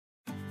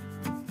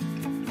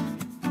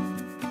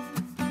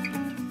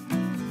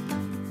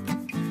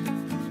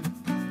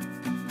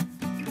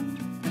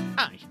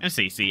I'm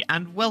Cece,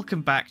 and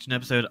welcome back to an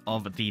episode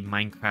of the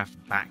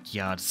Minecraft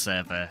Backyard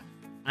server.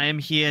 I am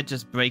here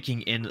just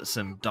breaking in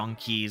some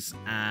donkeys,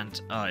 and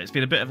it's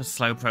been a bit of a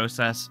slow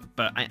process,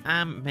 but I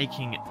am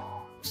making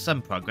some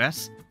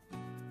progress.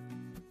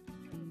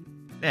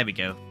 There we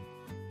go.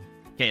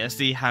 Okay, let's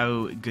see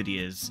how good he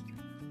is.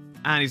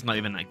 And he's not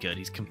even that good,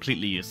 he's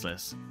completely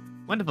useless.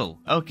 Wonderful.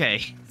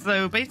 Okay,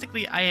 so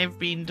basically I have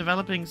been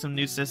developing some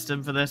new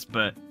system for this,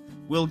 but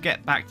we'll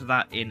get back to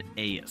that in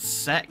a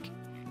sec.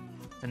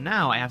 So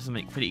now I have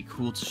something pretty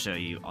cool to show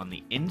you on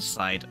the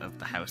inside of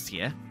the house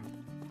here.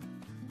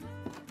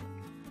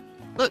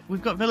 Look,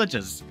 we've got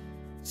villagers.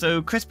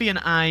 So Crispy and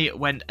I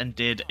went and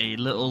did a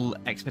little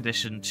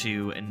expedition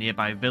to a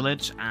nearby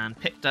village and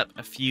picked up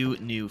a few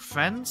new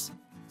friends.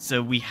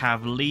 So we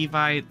have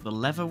Levi the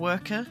leather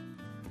worker,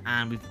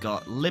 and we've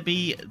got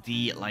Libby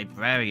the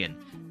librarian.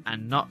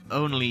 And not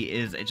only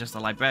is it just a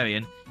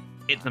librarian,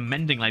 it's a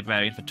mending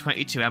librarian for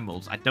 22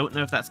 emeralds. I don't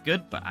know if that's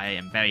good, but I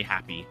am very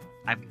happy.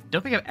 I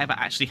don't think I've ever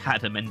actually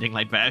had a mending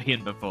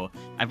librarian before.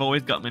 I've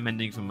always got my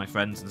mending from my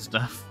friends and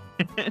stuff.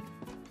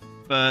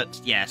 But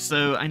yeah,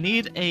 so I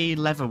need a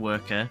leather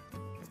worker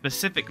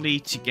specifically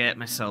to get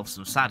myself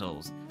some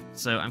saddles.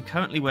 So I'm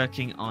currently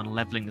working on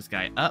leveling this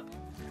guy up.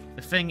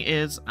 The thing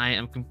is, I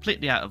am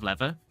completely out of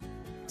leather.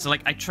 So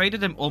like, I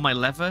traded him all my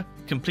leather,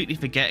 completely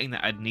forgetting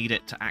that I'd need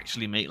it to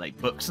actually make like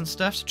books and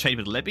stuff to trade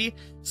with Libby.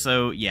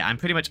 So yeah, I'm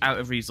pretty much out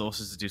of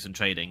resources to do some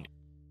trading.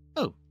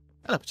 Oh,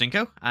 hello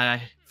Pachinko.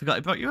 I forgot I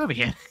brought you over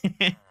here.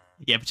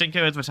 Yeah,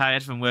 Pachinko is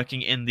retired from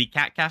working in the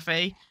cat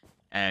cafe.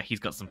 He's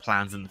got some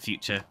plans in the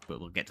future,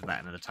 but we'll get to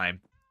that another time.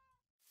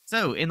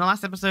 So, in the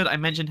last episode, I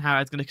mentioned how I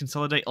was going to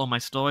consolidate all my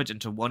storage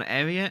into one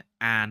area,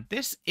 and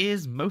this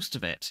is most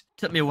of it.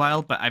 Took me a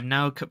while, but I've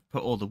now put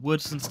all the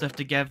woods and stuff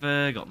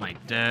together, got my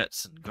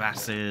dirts and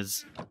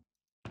grasses,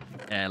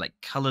 like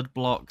coloured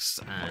blocks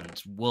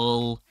and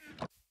wool.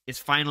 It's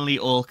finally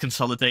all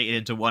consolidated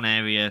into one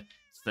area,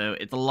 so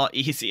it's a lot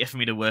easier for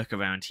me to work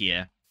around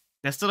here.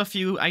 There's still a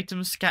few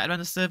items scattered around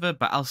the server,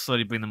 but I'll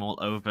slowly bring them all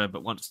over,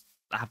 but once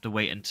I have to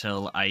wait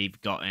until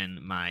I've gotten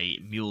my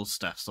mule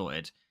stuff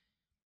sorted.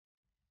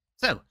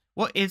 So,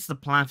 what is the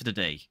plan for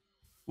today?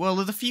 Well,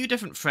 there's a few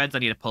different threads I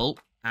need to pull,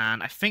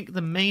 and I think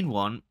the main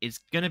one is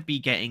going to be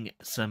getting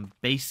some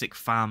basic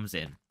farms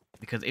in.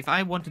 Because if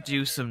I want to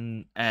do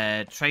some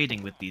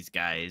trading with these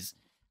guys,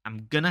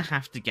 I'm going to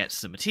have to get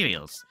some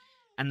materials.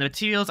 And the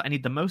materials I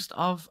need the most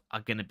of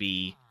are going to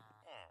be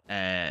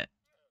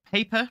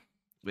paper,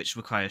 which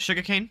requires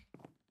sugarcane,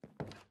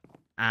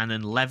 and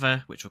then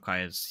leather, which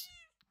requires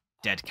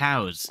dead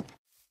cows.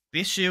 The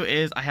issue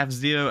is I have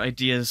zero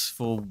ideas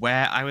for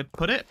where I would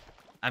put it.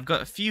 I've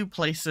got a few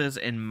places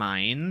in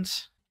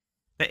mind.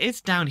 There is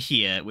down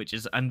here, which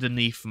is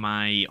underneath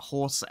my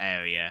horse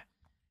area.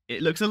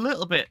 It looks a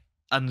little bit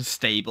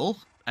unstable.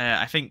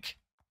 I think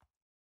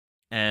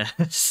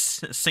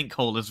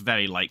sinkhole is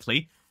very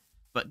likely.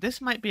 But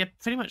this might be a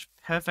pretty much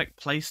perfect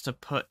place to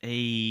put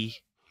a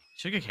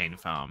sugarcane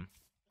farm.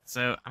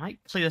 So I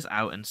might play this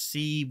out and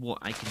see what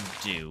I can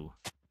do.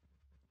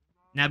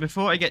 Now,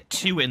 before I get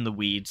too in the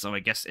weeds, or I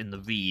guess in the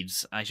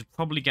reeds, I should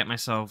probably get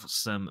myself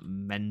some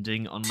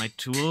mending on my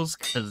tools,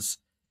 because,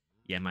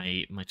 yeah,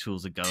 my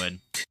tools are going.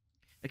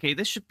 Okay,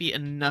 this should be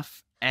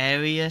enough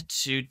area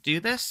to do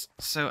this,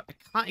 so I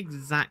can't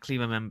exactly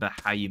remember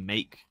how you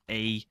make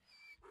a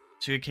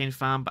sugarcane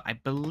farm, but I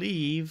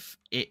believe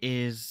it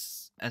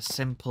is as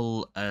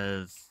simple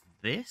as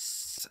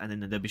this, and then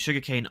there'll be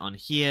sugarcane on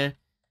here,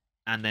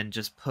 and then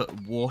just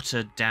put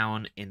water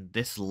down in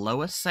this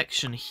lower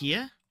section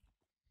here.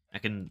 I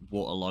can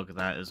waterlog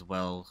that as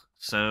well.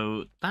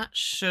 So that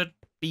should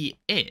be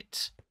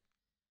it.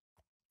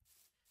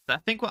 So I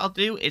think what I'll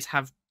do is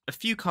have a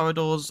few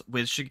corridors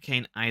with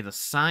sugarcane either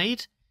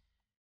side,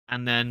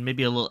 and then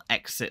maybe a little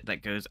exit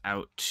that goes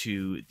out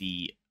to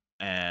the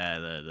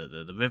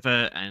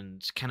river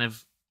and kind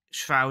of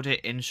shroud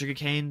it in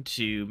sugarcane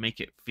to make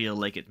it feel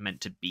like it's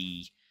meant to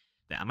be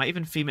there. I might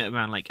even theme it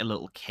around like a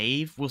little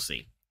cave. We'll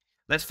see.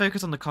 Let's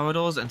focus on the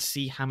corridors and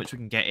see how much we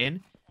can get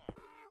in.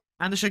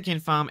 And the sugarcane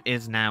farm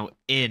is now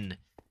in.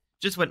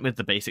 Just went with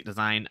the basic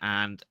design,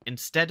 and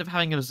instead of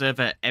having an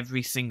observer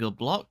every single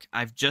block,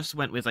 I've just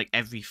went with like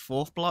every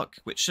fourth block,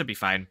 which should be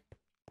fine.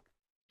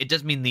 It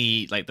does mean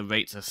the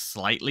rates are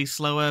slightly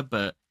slower,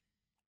 but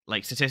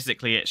like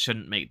statistically it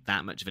shouldn't make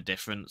that much of a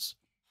difference.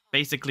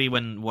 Basically,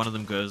 when one of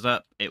them goes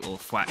up, it will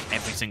thwack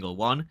every single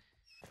one.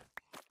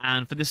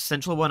 And for this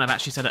central one, I've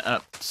actually set it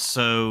up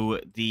so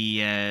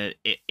the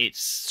it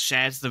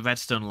shares the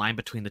redstone line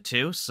between the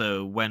two.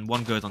 So when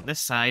one goes on this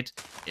side,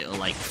 it'll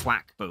like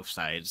whack both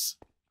sides.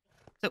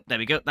 So there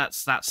we go.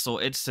 That's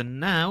sorted. So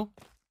now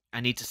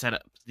I need to set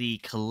up the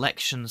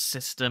collection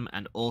system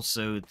and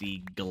also the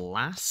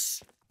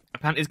glass.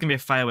 Apparently, it's gonna be a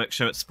fireworks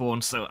show at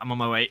spawn, so I'm on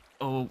my way.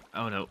 Oh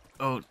no.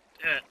 Oh,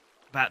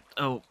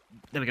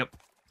 there we go.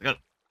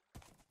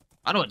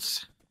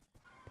 Onwards.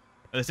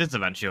 Oh, this is the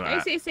ranch you're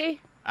at. Hey, Cece.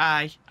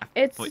 Aye.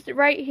 It's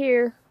right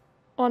here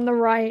on the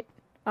right.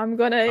 I'm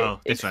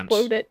gonna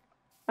explode it,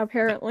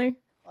 apparently.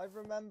 I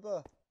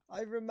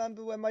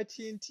remember where my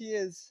TNT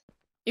is.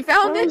 You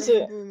found Where it? is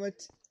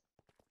it?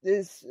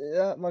 It's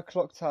at my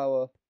clock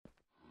tower.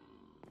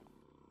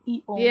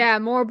 Eat all. Yeah,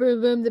 more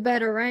boom boom the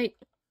better, right?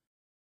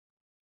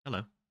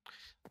 Hello.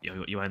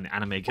 You are an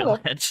anime Hello. girl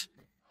head.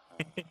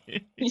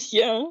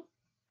 Yeah.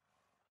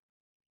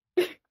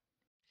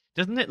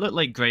 Doesn't it look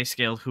like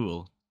grayscale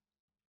Hool?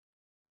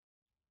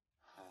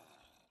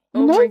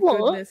 Oh No, my what?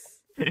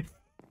 goodness.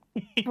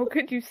 How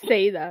could you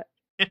say that?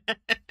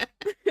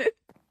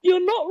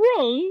 You're not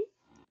wrong.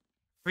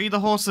 Free the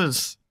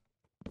horses!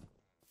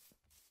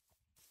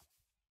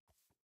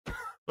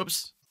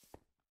 Oops.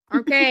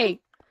 Okay.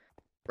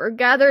 We're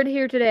gathered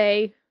here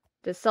today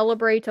to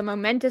celebrate a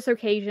momentous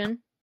occasion.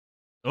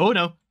 Oh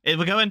no,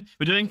 we're going.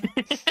 We're doing.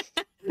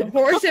 The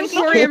Horse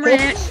Emporium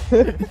Ranch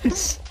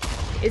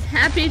is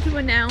happy to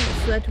announce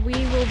that we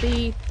will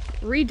be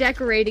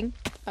redecorating.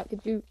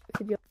 Could you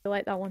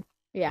light that one?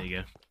 Yeah. There you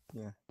go.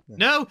 Yeah.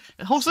 No,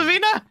 horse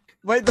arena.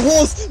 Wait, the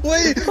horse!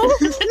 Wait!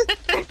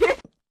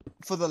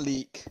 For the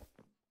leak.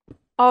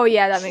 Oh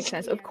yeah, that makes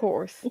sense. Of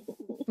course.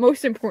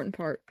 Most important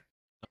part.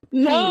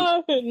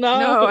 No, no.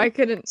 No, I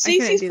couldn't. I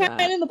couldn't Cece's do pen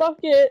that. in the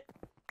bucket.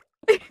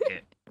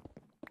 Okay.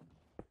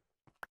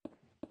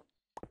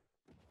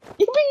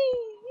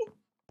 Yippee!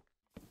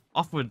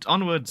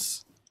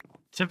 Onwards,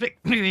 to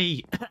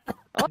victory,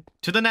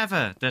 to the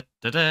never. We're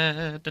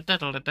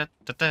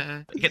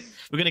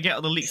gonna get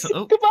all the leaks.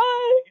 Oh, Goodbye.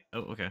 oh,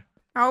 okay.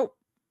 Oh.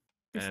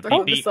 Uh, Stuck on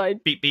the beep,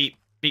 side. beep, beep,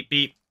 beep,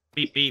 beep,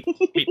 beep, beep,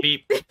 beep, beep,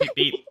 beep,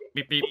 beep,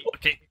 beep, beep.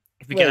 Okay,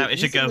 if we get out, it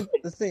should go.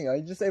 The thing, are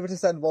you just able to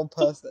send one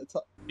person at a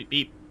time? Beep,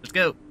 beep. Let's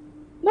go.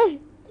 No.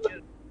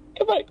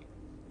 Come back.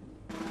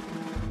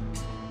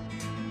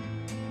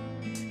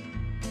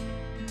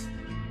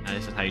 And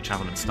this is how you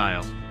travel in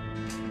style.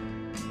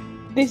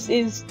 This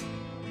is.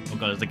 Oh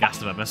god, there's the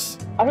gas above us.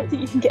 I don't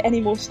think you can get any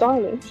more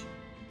stylish.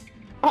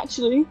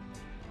 Actually,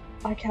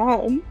 I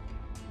can.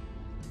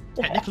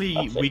 Technically,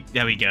 Perfect.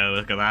 there we go.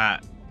 Look at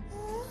that.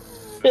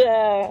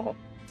 Yeah.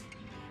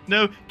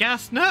 No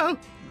gas. No.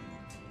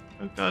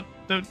 Oh god,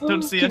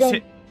 don't see Keep us.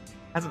 going.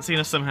 Hasn't seen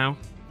us somehow.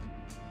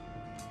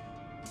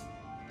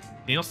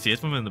 Can you not see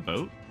us when we're in the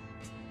boat?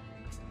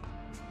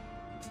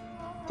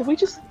 Did we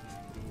just?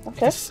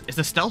 Okay. It's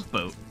a stealth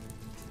boat.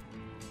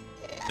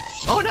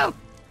 Oh no!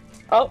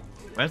 Oh.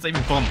 Where's that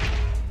even bomb?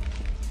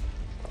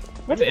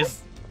 Where did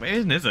Where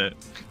isn't is it?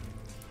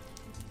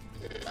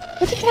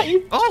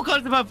 you? Oh god,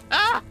 it's above!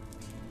 Ah!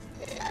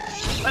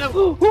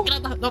 Oh no!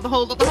 Get out not the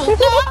hole! Not the hole!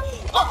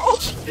 Ah!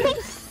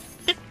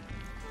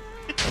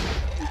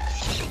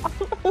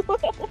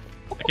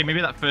 Okay,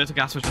 maybe that first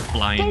gas was just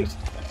blind.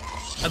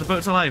 Oh, the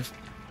boat's alive.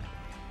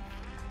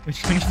 We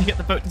need to get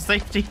the boat to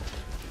safety.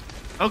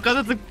 Oh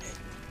god, there's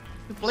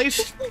the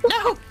place.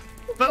 No!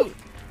 Boat!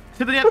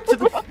 To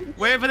the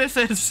wherever this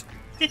is.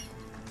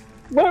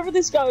 Wherever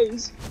this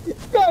goes,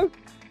 go.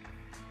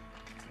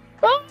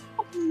 Oh,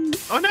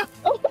 Oh no!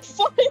 oh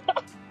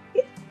fire!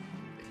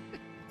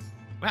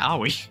 Where are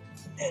we?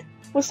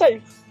 We're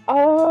safe.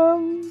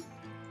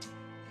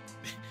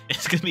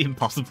 It's gonna be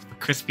impossible for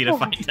Crispy to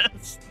find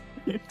us.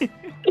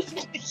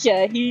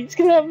 Yeah, he's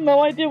gonna have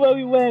no idea where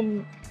we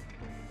went.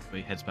 So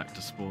he heads back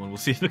to spawn. We'll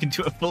see if we can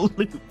do a full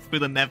loop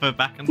with a never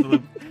back into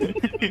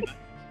the.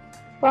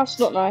 That's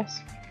not nice.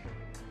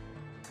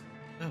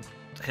 Oh,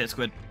 hit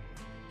squid.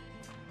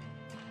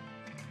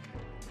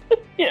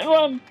 Yeah,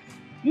 run.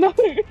 No.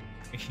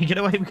 Get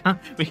away! We can't.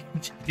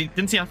 He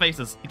didn't see our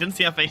faces. He didn't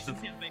see our faces.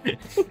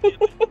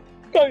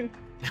 Go.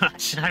 I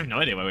have no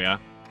idea where we are.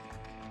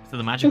 It's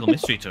the magical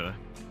mystery tour.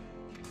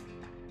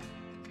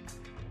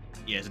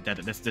 Yeah, it's a dead.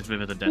 This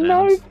river's a dead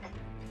No. end.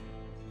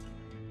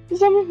 Does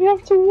that mean we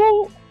have to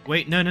walk?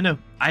 Wait, no.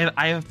 I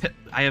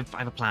have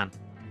a plan.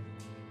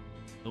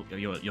 Oh,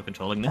 you're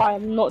controlling this. I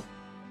am not.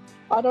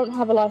 I don't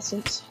have a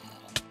license.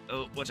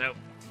 Oh, watch out!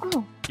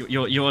 Oh.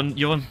 You're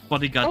on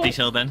bodyguard Oh.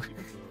 detail then.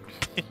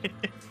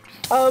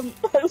 I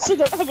also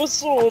don't have a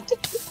sword.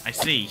 I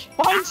see.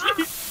 Behind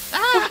you.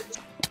 Ah!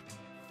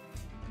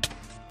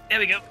 There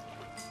we go.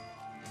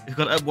 We've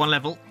got up one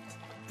level.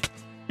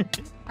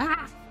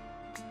 Ah!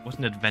 What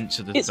an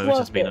adventure this It's boat has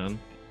worth been it. on.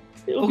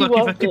 It'll Oh be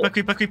god, worth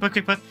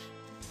creeper.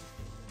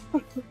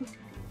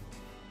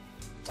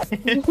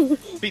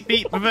 Beep,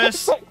 beep,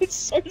 reverse. It's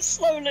so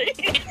slowly.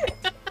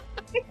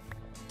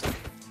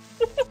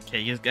 Okay,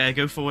 you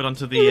go forward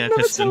onto You the never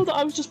piston. told that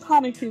I was just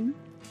panicking.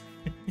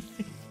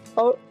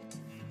 Oh,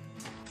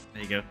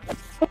 There you go.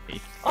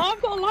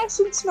 I've got a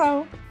license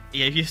now.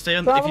 Yeah, if you stay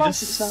on... Do I if have you a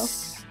just...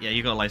 license Yeah,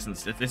 you got a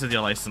license. This is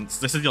your license.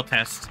 This is your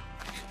test.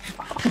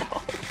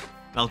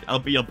 I'll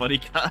be your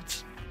bodyguard.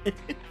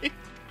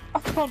 I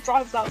can't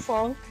drive that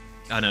far.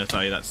 Oh no,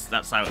 sorry, that's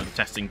out of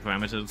testing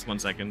parameters. 1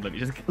 second, let me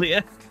just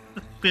clear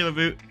the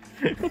boot.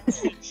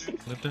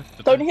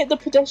 Don't hit the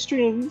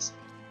pedestrians.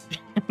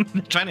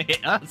 They're trying to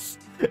hit us.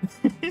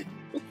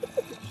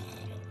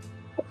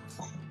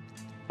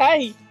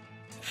 Hey!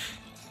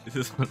 This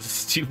is one of the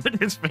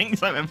stupidest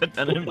things I've ever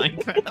done in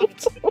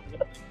Minecraft.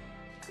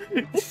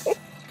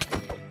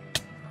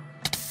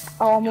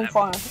 Oh, I'm on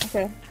fire.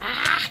 Okay.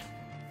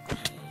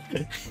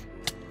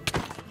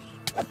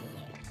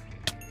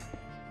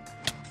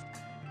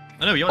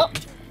 Oh no, you're... Oh.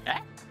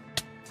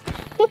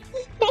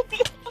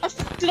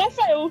 Did I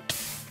fail?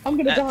 I'm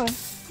gonna die.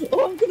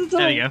 Oh, I'm gonna die.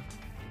 There we go.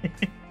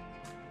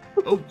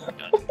 Oh my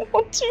god.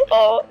 I'm too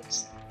hard.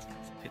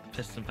 Pick the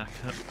piston back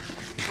up.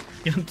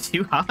 You're on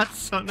 2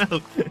 hearts? Oh no.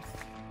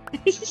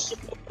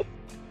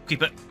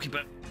 Keep it, keep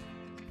it.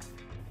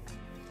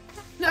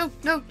 No,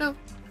 no, no.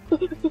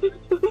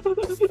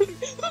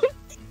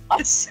 I'm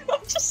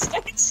just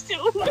staying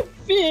still like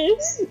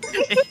this.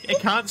 It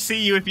can't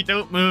see you if you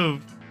don't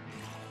move.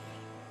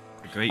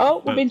 Great. Oh,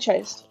 we're boat. being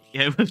chased.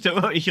 Yeah,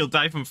 don't worry, he'll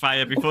die from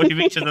fire before he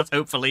reaches us,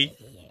 hopefully.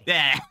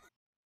 Yeah.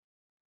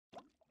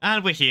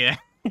 And we're here.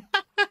 We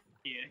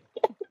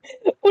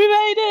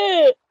made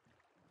it!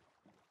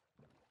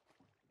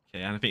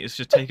 Okay, and I think this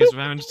should take us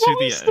round to What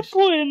the was edge. the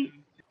point?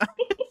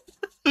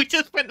 We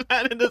just went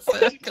round in a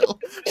circle.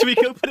 Should we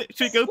go put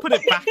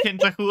it back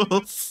into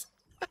Hools?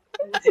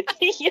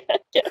 yeah,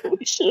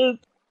 we should.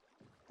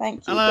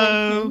 Thank you.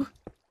 Hello.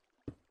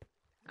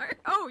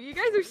 Oh, you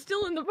guys are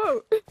still in the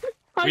boat.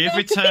 We have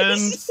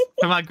returned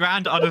from our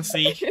grand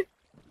odyssey.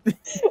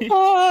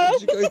 Ah,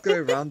 Did you guys go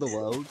around the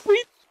world?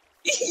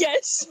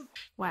 yes.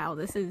 Wow,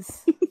 this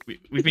is...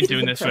 We've been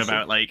doing this for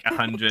about like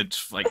 100,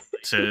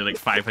 to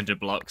 500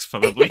 blocks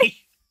probably.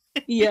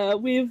 Yeah,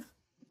 we've.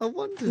 I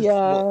wonder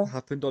Yeah. what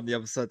happened on the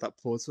other side of that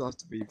portal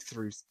after we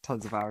threw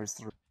tons of arrows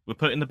through. We're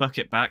putting the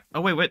bucket back. Oh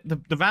wait, the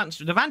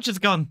ranch is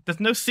gone. There's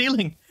no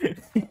ceiling.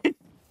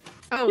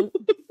 Oh.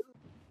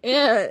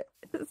 Yeah,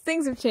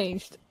 things have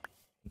changed.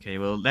 Okay,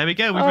 well there we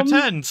go. We've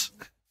returned.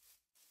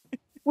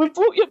 We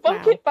brought your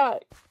bucket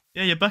back.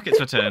 Yeah, your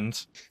bucket's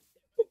returned.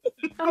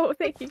 Oh,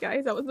 thank you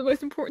guys. That was the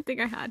most important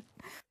thing I had.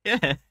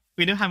 Yeah,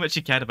 we know how much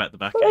you cared about the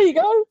bucket. There you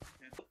go.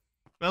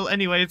 Well,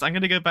 anyways, I'm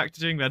gonna go back to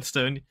doing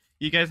redstone.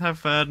 You guys have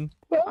fun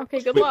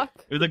Okay, good luck.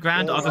 with the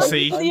grand Yeah,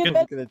 odyssey. See you I'm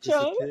later. gonna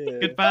disappear.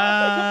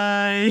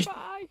 Goodbye.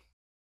 Bye.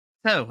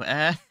 So,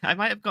 I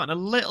might have gotten a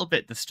little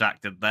bit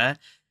distracted there.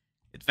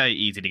 It's very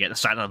easy to get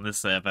distracted on this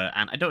server,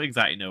 and I don't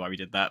exactly know why we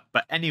did that.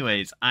 But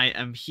anyways, I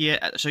am here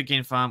at the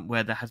sugarcane farm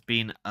where there has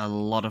been a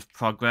lot of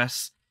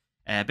progress.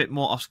 A bit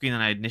more off-screen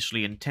than I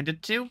initially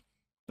intended to,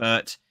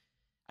 but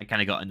I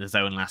kind of got in the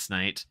zone last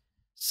night.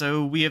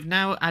 So we have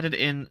now added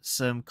in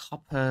some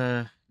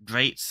copper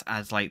grates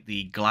as like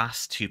the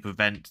glass to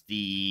prevent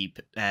the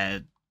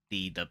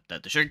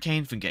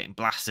sugarcane from getting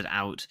blasted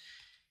out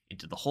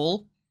into the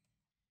hole.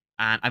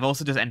 And I've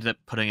also just ended up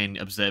putting in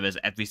observers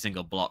every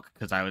single block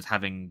because I was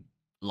having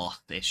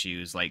lost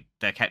issues. Like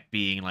there kept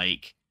being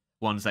like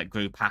ones that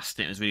grew past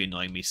it. It was really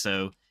annoying me.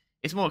 So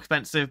it's more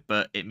expensive,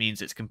 but it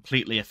means it's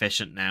completely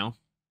efficient now.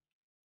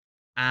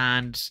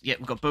 And yeah,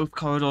 we've got both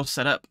corridors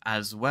set up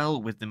as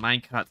well with the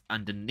minecarts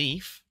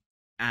underneath.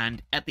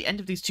 And at the end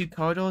of these 2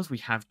 corridors, we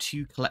have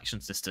 2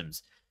 collection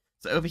systems.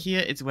 So over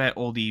here is where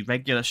all the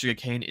regular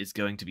sugarcane is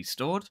going to be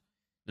stored.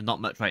 There's not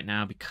much right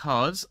now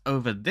because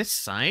over this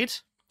side,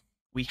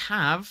 we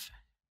have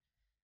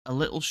a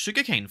little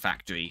sugarcane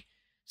factory.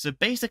 So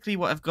basically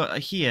what I've got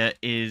here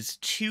is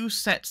 2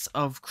 sets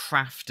of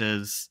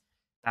crafters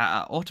that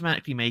are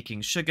automatically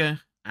making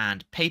sugar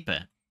and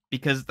paper.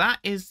 Because that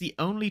is the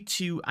only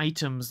 2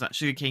 items that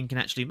sugarcane can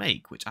actually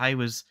make, which I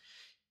was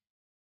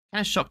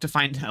kind of shocked to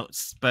find out.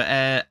 But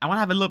I want to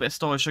have a little bit of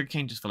storage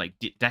sugarcane just for like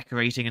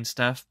decorating and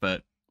stuff,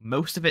 but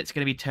most of it's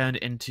going to be turned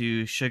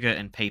into sugar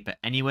and paper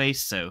anyway,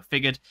 so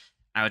figured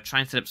I would try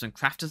and set up some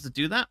crafters to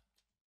do that.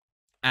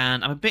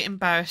 And I'm a bit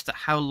embarrassed at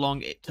how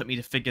long it took me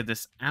to figure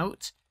this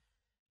out.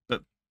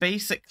 But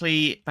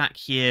basically, back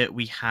here,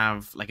 we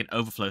have like an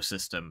overflow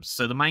system.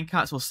 So the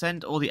minecarts will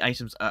send all the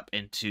items up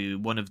into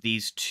one of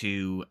these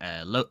 2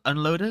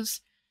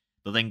 unloaders.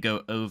 They'll then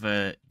go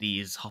over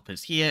these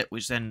hoppers here,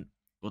 which then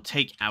will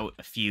take out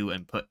a few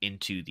and put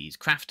into these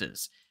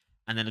crafters.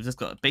 And then I've just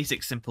got a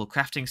basic simple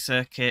crafting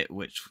circuit,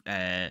 which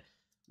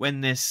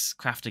when this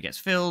crafter gets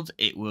filled,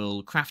 it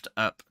will craft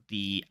up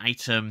the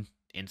item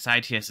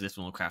inside here. So this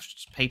one will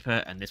craft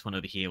paper, and this one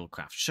over here will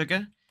craft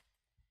sugar.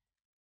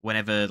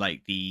 Whenever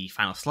like the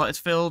final slot is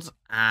filled,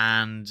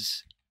 and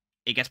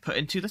it gets put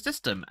into the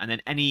system, and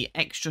then any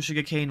extra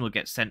sugarcane will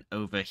get sent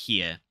over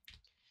here.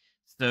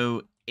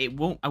 So I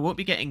won't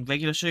be getting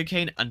regular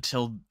sugarcane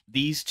until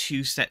these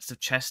 2 sets of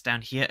chests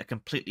down here are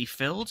completely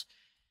filled.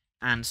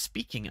 And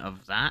speaking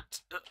of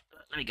that,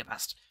 let me get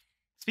past.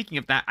 Speaking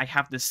of that, I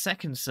have the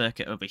second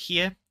circuit over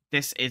here.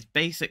 This is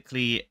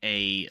basically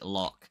a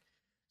lock.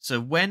 So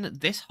when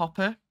this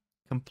hopper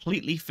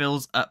completely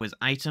fills up with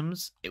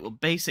items, it will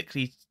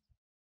basically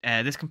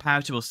this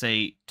comparator will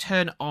say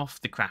turn off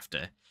the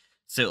crafter.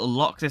 So it'll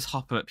lock this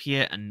hopper up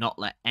here and not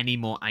let any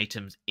more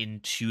items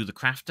into the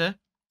crafter.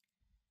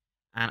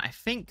 And I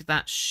think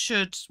that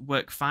should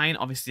work fine.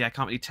 Obviously, I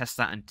can't really test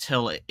that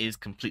until it is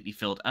completely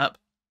filled up.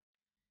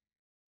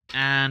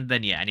 And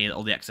then, yeah,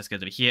 all the excess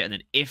goes over here. And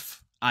then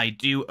if I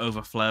do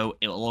overflow,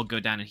 it will all go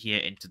down in here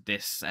into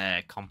this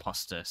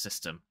composter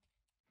system.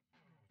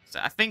 So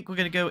I think we're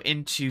going to go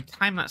into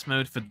time-lapse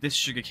mode for this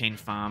sugarcane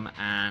farm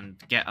and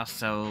get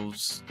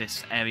ourselves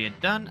this area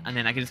done. And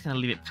then I can just kind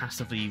of leave it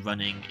passively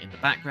running in the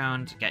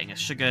background, getting us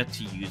sugar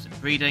to use in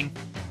breeding.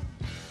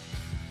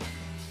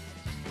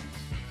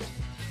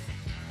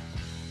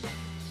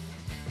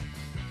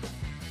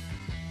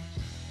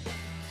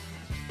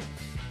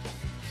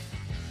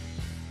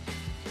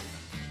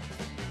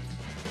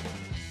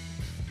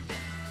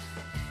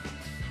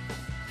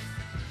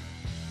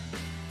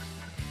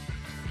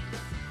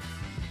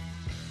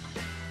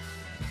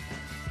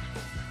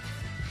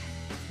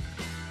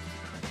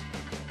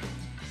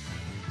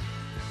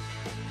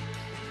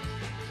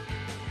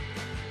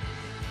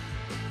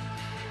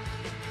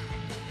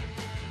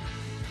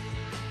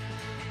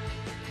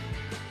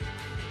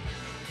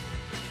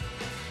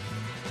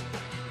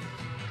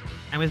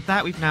 And with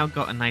that, we've now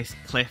got a nice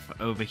cliff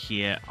over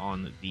here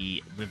on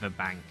the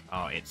riverbank.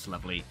 Oh, it's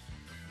lovely.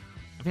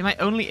 I think my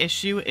only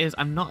issue is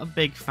I'm not a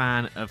big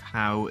fan of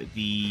how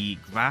the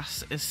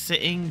grass is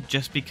sitting,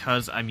 just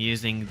because I'm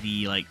using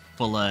the like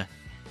fuller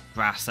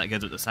grass that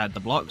goes at the side of the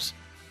blocks.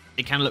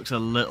 It kind of looks a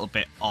little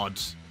bit odd,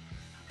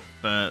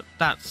 but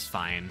that's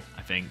fine,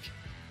 I think.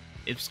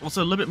 It's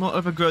also a little bit more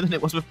overgrown than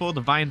it was before.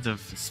 The vines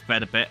have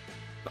spread a bit.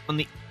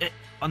 But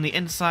on the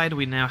inside,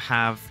 we now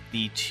have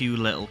the two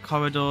little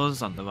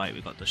corridors. On the right,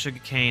 we've got the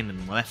sugarcane, and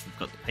on the left, we've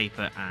got the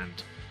paper and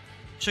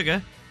sugar.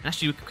 And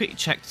actually, we can quickly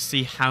check to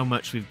see how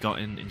much we've got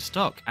in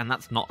stock, and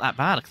that's not that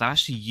bad, because I've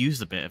actually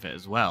used a bit of it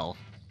as well.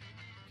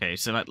 Okay,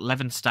 so about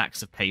 11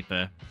 stacks of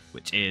paper,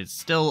 which is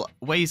still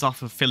ways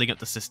off of filling up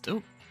the system.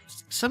 Oh,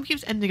 some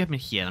keeps ending up in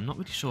here. I'm not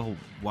really sure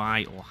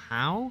why or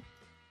how.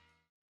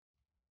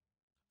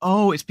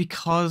 Oh, it's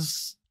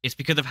because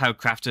of how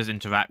crafters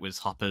interact with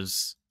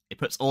hoppers. It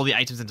puts all the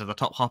items into the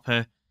top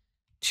hopper.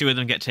 2 of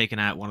them get taken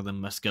out. 1 of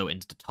them must go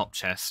into the top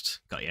chest.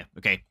 Got you.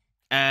 Okay.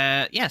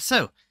 Yeah,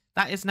 so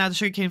that is now the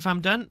sugarcane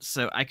farm done.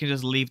 So I can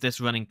just leave this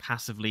running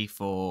passively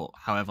for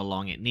however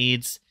long it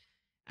needs.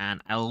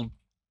 And I'll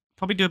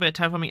probably do a bit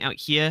of terraforming out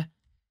here,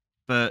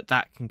 but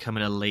that can come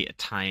at a later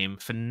time.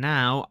 For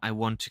now, I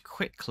want to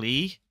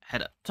quickly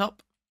head up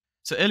top.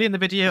 So earlier in the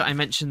video, I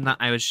mentioned that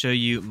I would show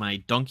you my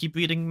donkey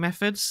breeding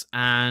methods,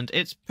 and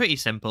it's pretty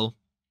simple.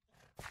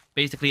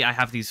 Basically, I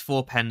have these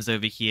 4 pens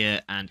over here,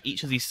 and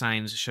each of these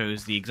signs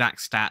shows the exact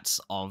stats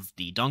of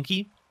the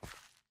donkey.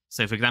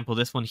 So, for example,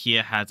 this one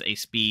here has a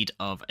speed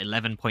of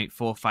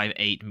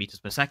 11.458 meters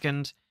per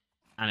second,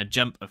 and a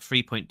jump of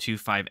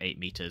 3.258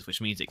 meters, which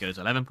means it goes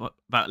about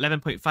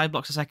 11.5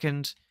 blocks a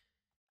second,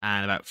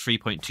 and about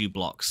 3.2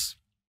 blocks.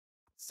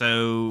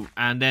 So,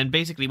 and then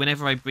basically,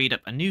 whenever I breed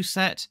up a new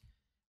set,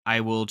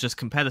 I will just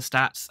compare the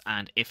stats,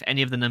 and if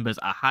any of the numbers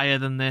are higher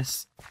than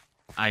this,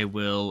 I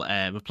will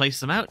replace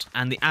them out.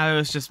 And the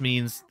arrows just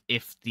means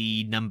if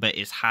the number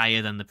is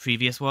higher than the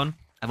previous one.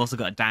 I've also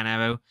got a down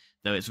arrow,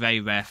 though it's very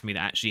rare for me to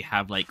actually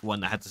have like one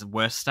that has the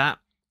worst stat.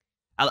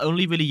 I'll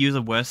only really use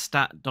a worst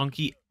stat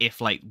donkey if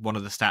like one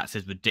of the stats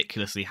is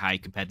ridiculously high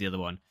compared to the other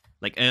one.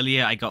 Like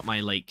earlier, I got my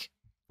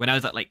when I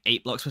was at like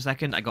 8 blocks per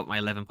second, I got my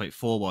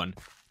 11.41,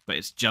 but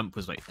its jump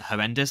was like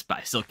horrendous, but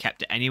I still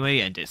kept it anyway,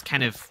 and it's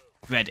kind of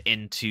bred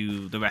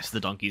into the rest of the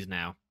donkeys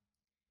now.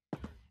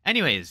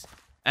 Anyways,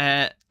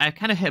 I've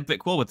kind of hit a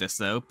brick wall with this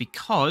though,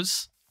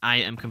 because I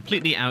am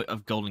completely out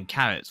of golden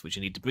carrots, which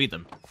you need to breed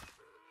them.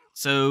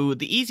 So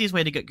the easiest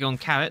way to get golden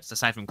carrots,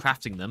 aside from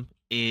crafting them,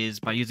 is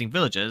by using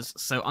villagers.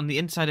 So on the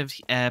inside of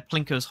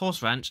Plinko's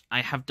horse ranch,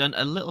 I have done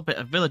a little bit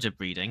of villager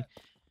breeding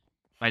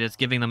by just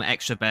giving them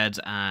extra beds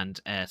and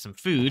some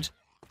food.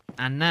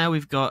 And now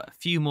we've got a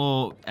few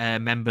more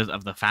members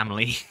of the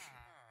family.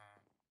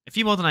 A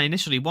few more than I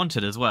initially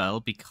wanted as well,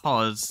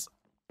 because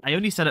I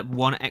only set up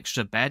 1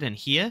 extra bed in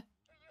here,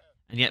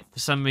 and yet for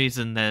some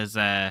reason there's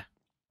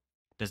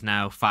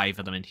now 5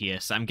 of them in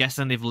here. So I'm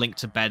guessing they've linked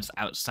to beds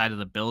outside of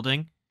the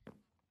building.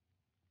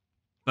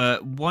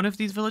 But one of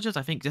these villagers,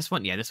 I think this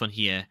one, yeah, this one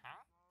here,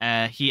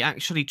 he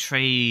actually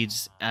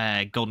trades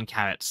golden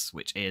carrots,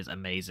 which is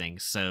amazing.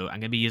 So I'm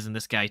going to be using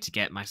this guy to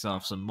get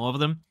myself some more of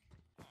them.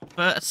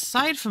 But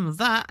aside from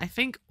that, I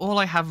think all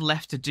I have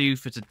left to do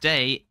for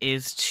today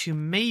is to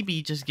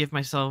maybe just give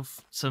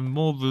myself some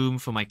more room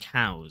for my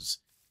cows.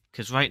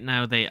 Because right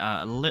now they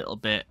are a little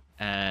bit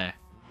cramped.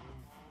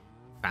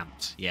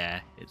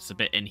 Yeah, it's a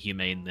bit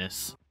inhumane,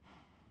 this.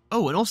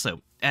 Oh, and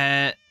also,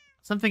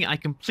 something I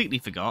completely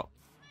forgot.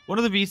 One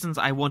of the reasons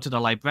I wanted a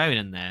librarian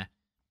in there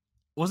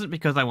wasn't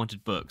because I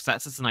wanted books.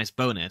 That's just a nice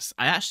bonus.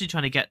 I actually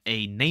trying to get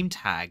a name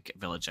tag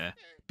villager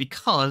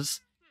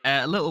because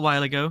a little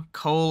while ago,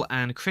 Cole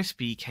and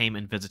Crispy came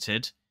and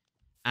visited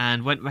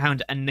and went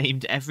around and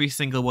named every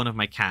single one of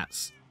my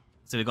cats.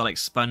 So we've got like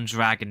Sponge,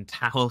 Rag, and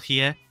Towel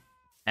here.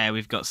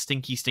 We've got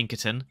Stinky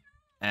Stinkerton.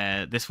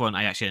 This one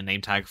I actually had a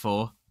name tag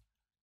for.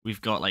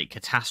 We've got like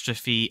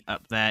Catastrophe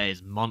up there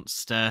is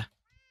Monster.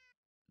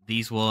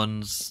 These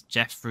ones,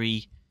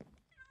 Jeffrey.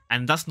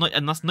 And that's not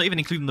even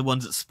including the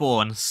ones that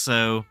spawn,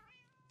 so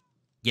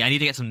yeah, I need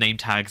to get some name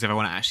tags if I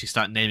want to actually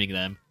start naming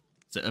them.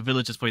 So a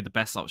village is probably the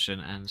best option.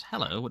 And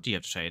hello, what do you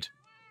have to trade?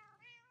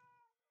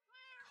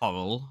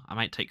 Coral. I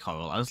might take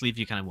coral. I'll just leave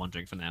you kind of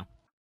wandering for now.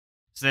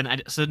 So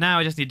now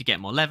I just need to get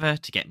more leather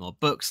to get more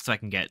books so I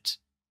can get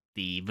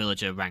the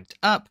villager ranked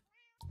up.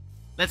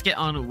 Let's get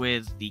on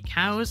with the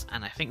cows,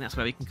 and I think that's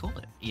where we can call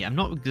it. Yeah, I'm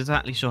not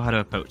exactly sure how to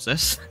approach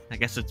this. I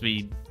guess it's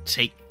me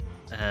take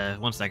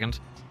 1 second.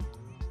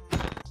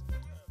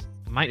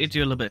 I might need to do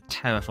a little bit of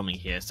terraforming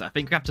here, so I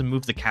think we have to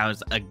move the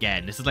cows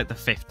again. This is like the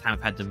 5th time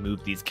I've had to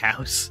move these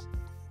cows.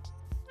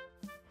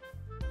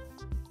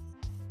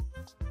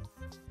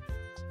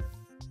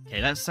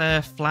 Okay, let's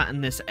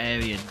flatten this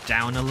area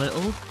down a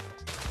little.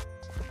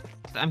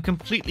 I'm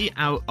completely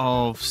out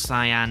of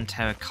cyan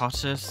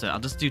terracotta, so I'll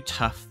just do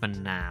tough for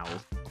now.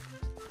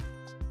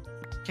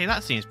 Okay,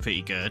 that seems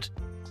pretty good.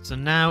 So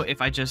now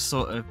if I just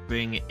sort of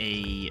bring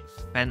a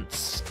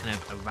fence kind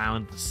of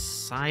around the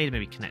side,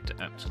 maybe connect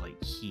it up to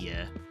like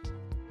here.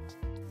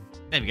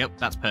 There we go,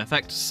 that's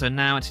perfect. So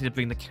now I just need to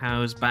bring the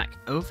cows back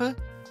over.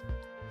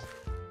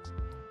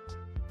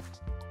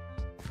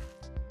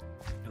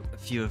 Oh, a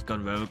few have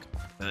gone rogue,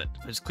 but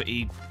let's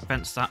quickly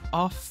fence that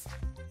off.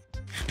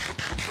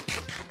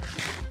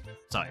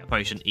 Sorry, I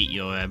probably shouldn't eat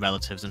your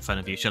relatives in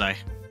front of you, should I?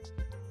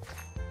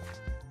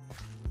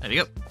 There we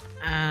go.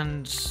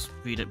 And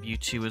breed up you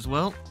two as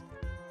well.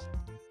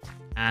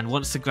 And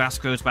once the grass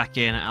grows back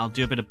in, I'll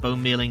do a bit of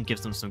bone mealing,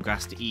 gives them some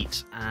grass to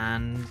eat,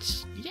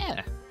 and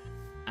yeah.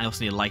 I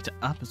also need to light it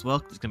up as well,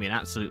 because it's going to be an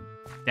absolute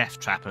death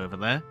trap over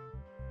there.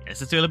 Yeah, let's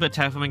do a little bit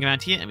of terraforming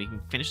around here, and we can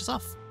finish this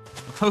off.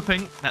 I'm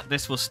hoping that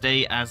this will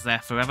stay as their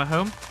forever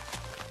home,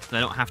 so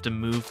I don't have to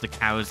move the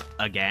cows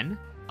again.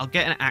 I'll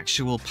get an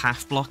actual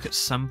path block at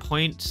some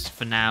point.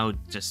 For now,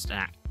 just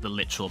the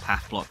literal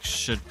path block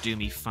should do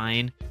me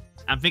fine.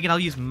 I'm thinking I'll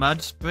use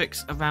mud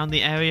bricks around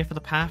the area for the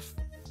path,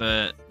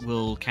 but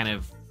we'll kind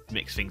of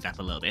mix things up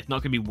a little bit. It's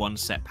not going to be one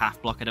set path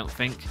block, I don't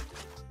think.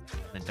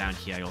 Then down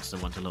here, I also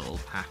want a little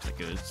path that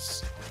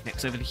goes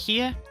next over to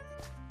here.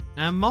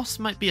 Now, moss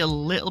might be a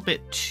little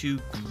bit too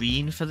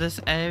green for this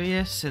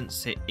area,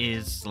 since it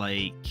is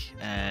like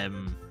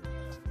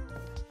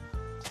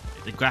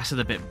the grass is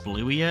a bit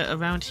bluier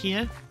around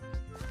here.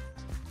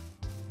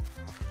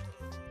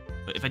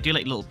 But if I do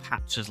like little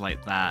patches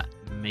like that,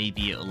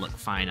 maybe it'll look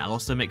fine. I'll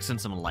also mix in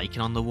some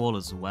lichen on the wall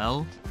as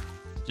well,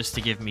 just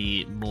to give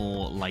me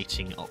more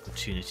lighting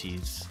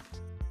opportunities.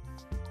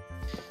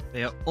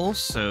 They are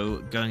also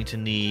going to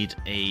need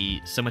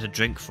somewhere to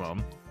drink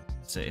from.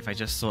 So if I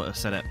just sort of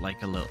set up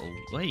like a little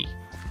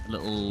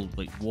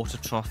like water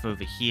trough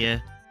over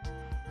here.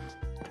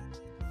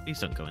 Please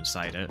don't go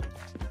inside it.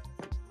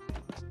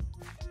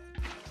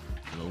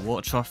 A little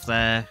water trough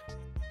there.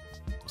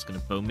 Just going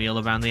to bone meal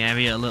around the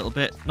area a little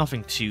bit.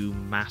 Nothing too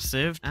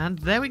massive. And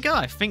there we go.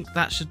 I think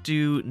that should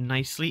do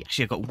nicely.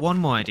 Actually, I've got one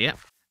more idea.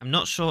 I'm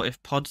not sure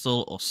if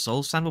podzol or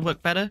soul sand will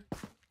work better.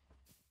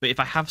 But if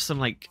I have some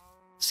like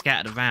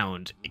scattered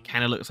around, it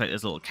kind of looks like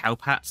there's little cow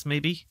pats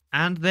maybe.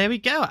 And there we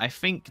go. I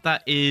think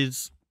that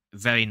is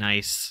very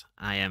nice.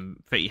 I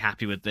am pretty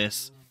happy with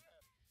this.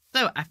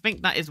 So I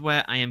think that is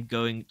where I am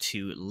going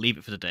to leave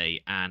it for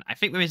today. And I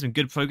think we made some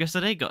good progress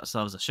today. Got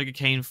ourselves a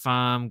sugarcane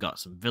farm, got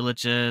some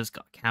villagers,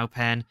 got a cow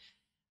pen.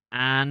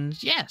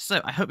 And yeah, so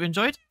I hope you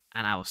enjoyed,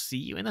 and I will see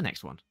you in the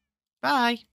next one. Bye!